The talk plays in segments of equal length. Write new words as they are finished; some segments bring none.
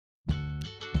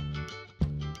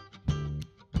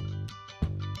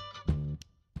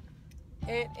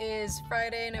It is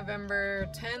Friday, November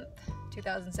 10th,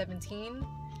 2017,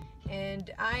 and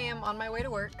I am on my way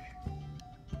to work.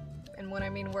 And when I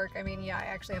mean work, I mean, yeah, I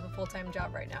actually have a full-time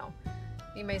job right now.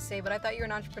 You may say, but I thought you were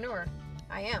an entrepreneur.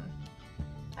 I am.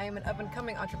 I am an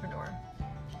up-and-coming entrepreneur.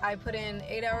 I put in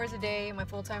 8 hours a day in my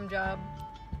full-time job.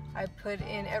 I put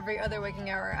in every other waking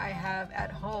hour I have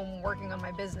at home working on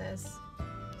my business.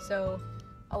 So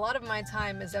a lot of my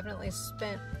time is definitely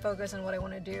spent focused on what I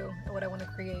want to do and what I want to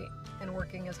create and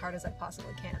working as hard as I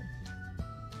possibly can.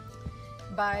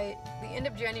 By the end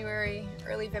of January,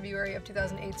 early February of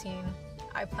 2018,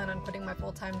 I plan on quitting my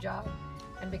full-time job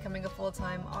and becoming a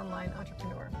full-time online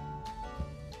entrepreneur.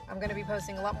 I'm going to be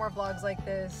posting a lot more vlogs like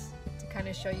this to kind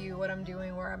of show you what I'm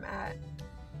doing, where I'm at.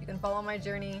 You can follow my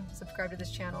journey, subscribe to this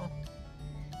channel.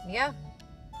 And yeah,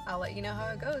 I'll let you know how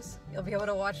it goes. You'll be able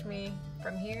to watch me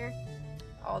from here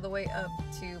all the way up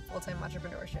to full-time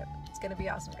entrepreneurship. It's going to be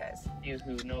awesome, guys. You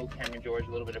who know Cameron George,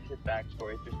 a little bit of his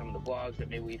backstory through some of the vlogs that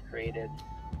maybe we've created,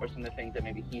 or some of the things that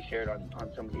maybe he shared on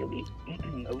some of the elite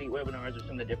webinars, or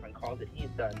some of the different calls that he's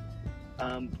done.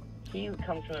 He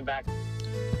comes from a back.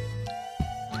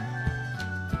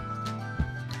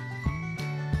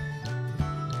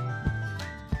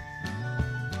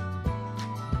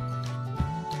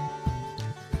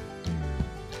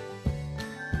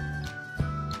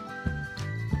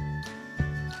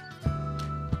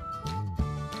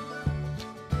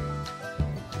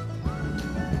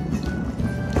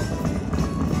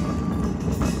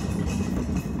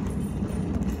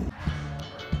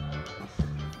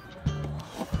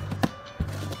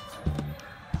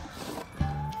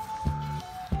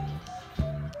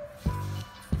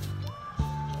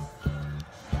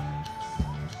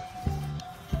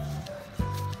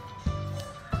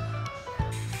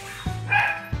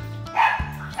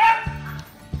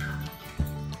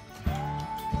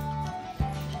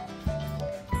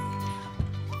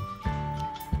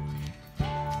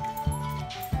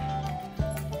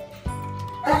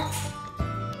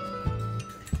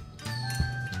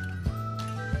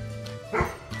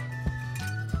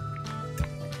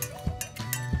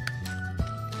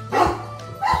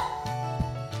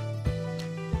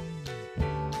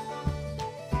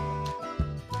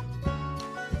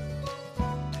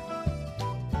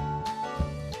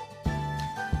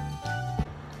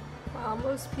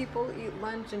 Most people eat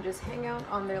lunch and just hang out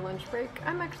on their lunch break.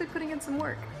 I'm actually putting in some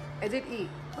work. I did eat.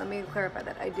 Let me clarify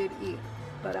that. I did eat,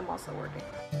 but I'm also working.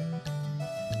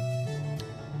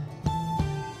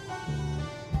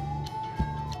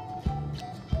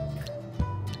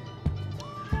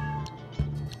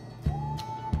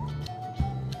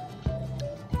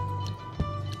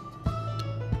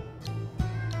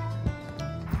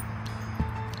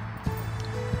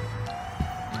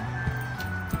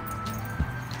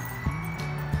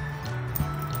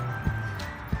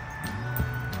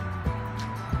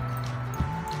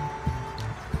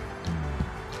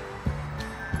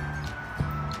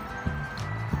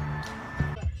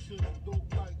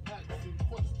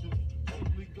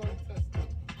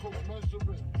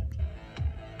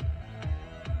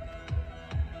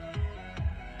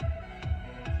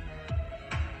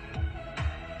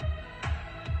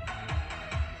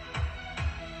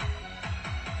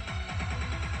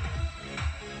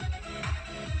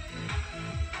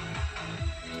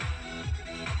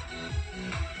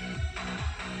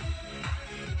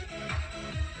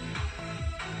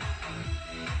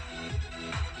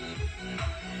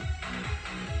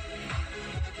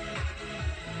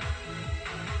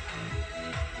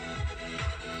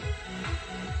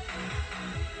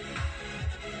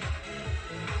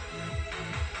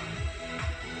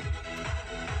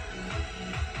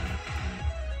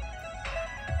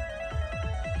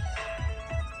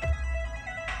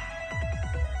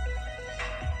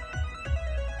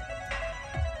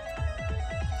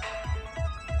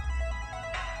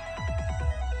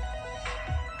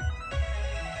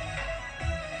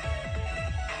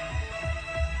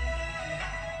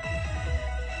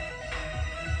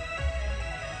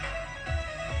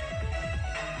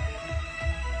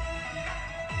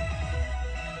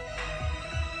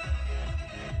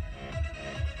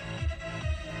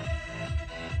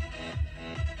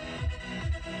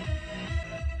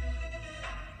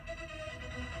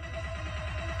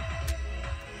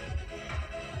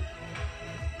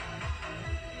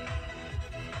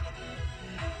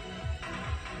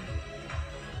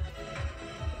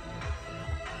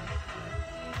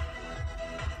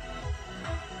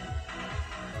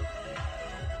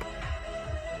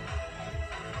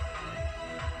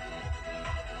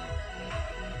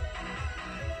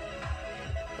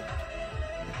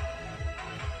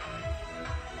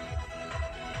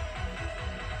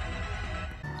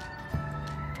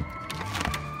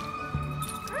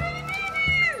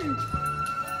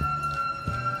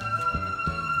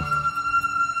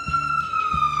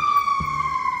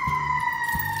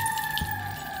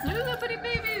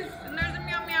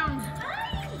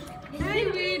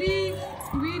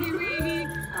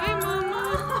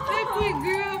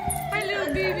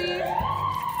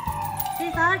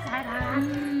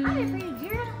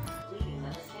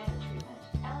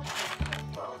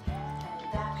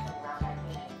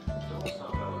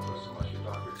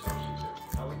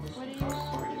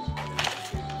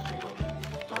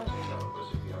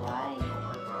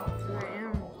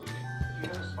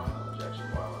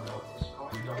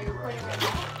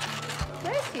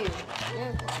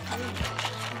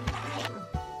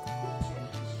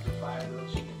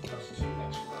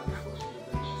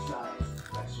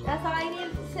 That's all I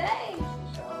needed to say.